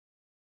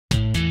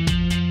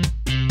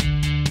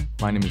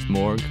My name is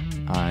Morgue.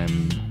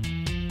 I'm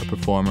a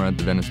performer at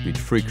the Venice Beach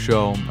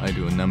Freakshow. I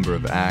do a number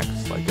of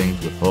acts, like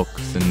things with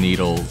hooks and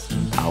needles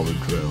and power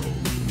drills,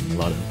 and a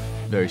lot of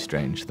very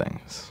strange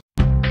things.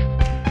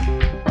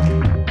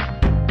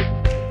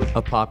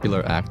 A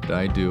popular act that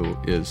I do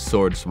is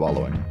sword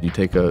swallowing. You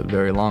take a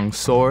very long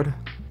sword,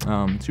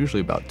 it's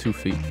usually about 2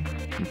 feet.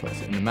 You place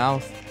it in the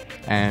mouth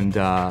and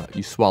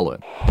you swallow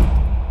it.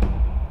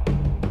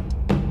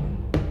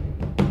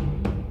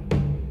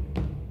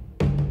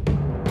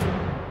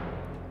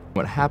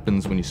 What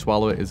happens when you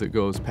swallow it is it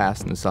goes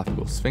past an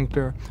esophageal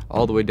sphincter,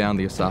 all the way down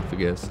the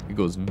esophagus. It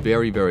goes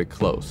very, very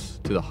close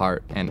to the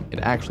heart, and it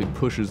actually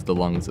pushes the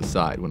lungs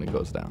aside when it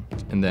goes down.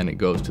 And then it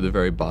goes to the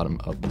very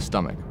bottom of the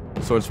stomach.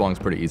 Sword swallowing is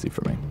pretty easy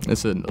for me.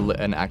 It's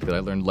an act that I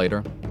learned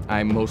later.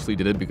 I mostly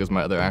did it because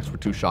my other acts were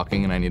too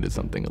shocking and I needed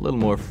something a little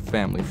more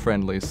family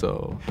friendly,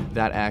 so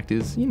that act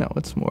is, you know,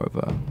 it's more of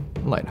a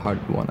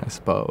lighthearted one, I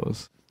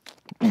suppose.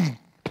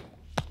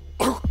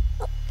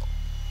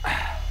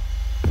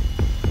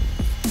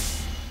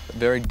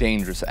 A very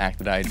dangerous act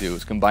that I do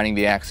is combining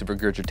the acts of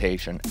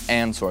regurgitation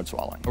and sword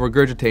swallowing.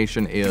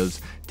 Regurgitation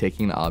is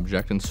taking an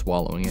object and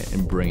swallowing it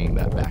and bringing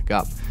that back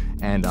up.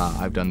 And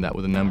I've done that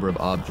with a number of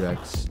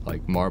objects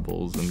like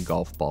marbles and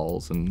golf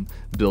balls and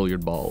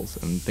billiard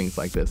balls and things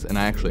like this. And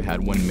I actually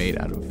had one made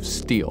out of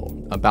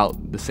steel,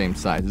 about the same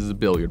size as a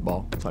billiard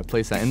ball. So I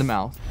place that in the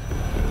mouth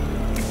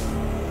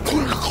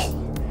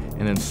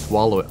and then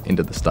swallow it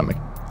into the stomach.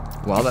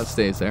 While that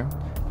stays there,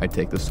 I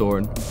take the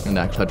sword and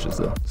that touches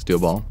the steel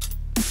ball.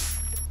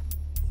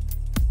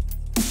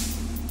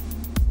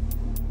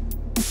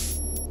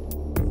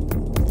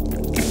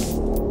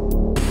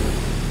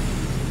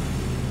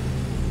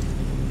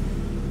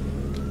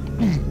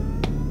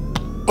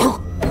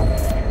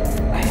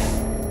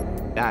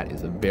 That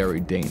is a very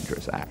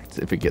dangerous act.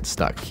 If it gets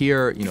stuck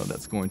here, you know,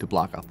 that's going to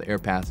block off the air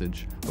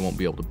passage. I won't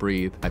be able to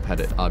breathe. I've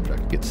had an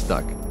object get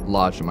stuck,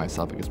 lodged in my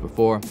esophagus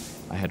before.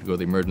 I had to go to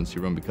the emergency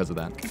room because of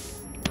that.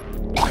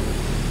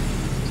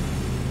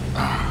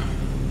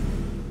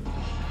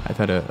 I've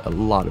had a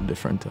lot of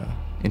different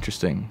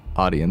interesting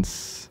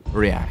audience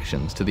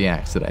reactions to the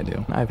acts that I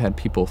do. I've had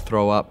people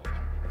throw up.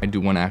 I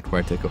do one act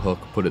where I take a hook,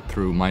 put it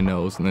through my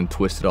nose, and then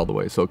twist it all the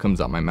way so it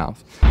comes out my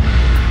mouth.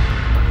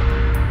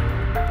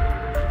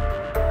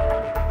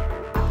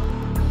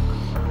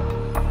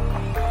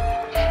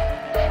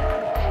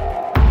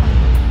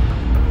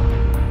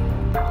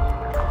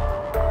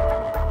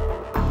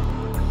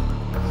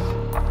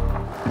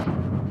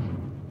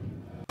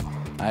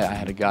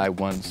 I had a guy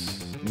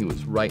once, he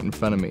was right in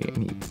front of me,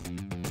 and he,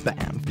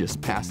 bam,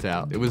 just passed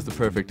out. It was the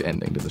perfect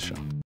ending to the show.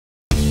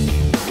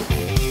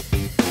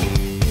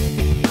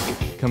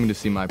 Coming to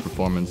see my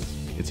performance,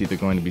 it's either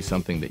going to be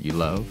something that you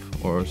love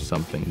or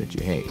something that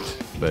you hate.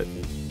 But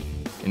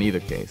in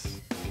either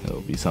case,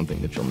 it'll be something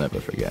that you'll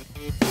never forget.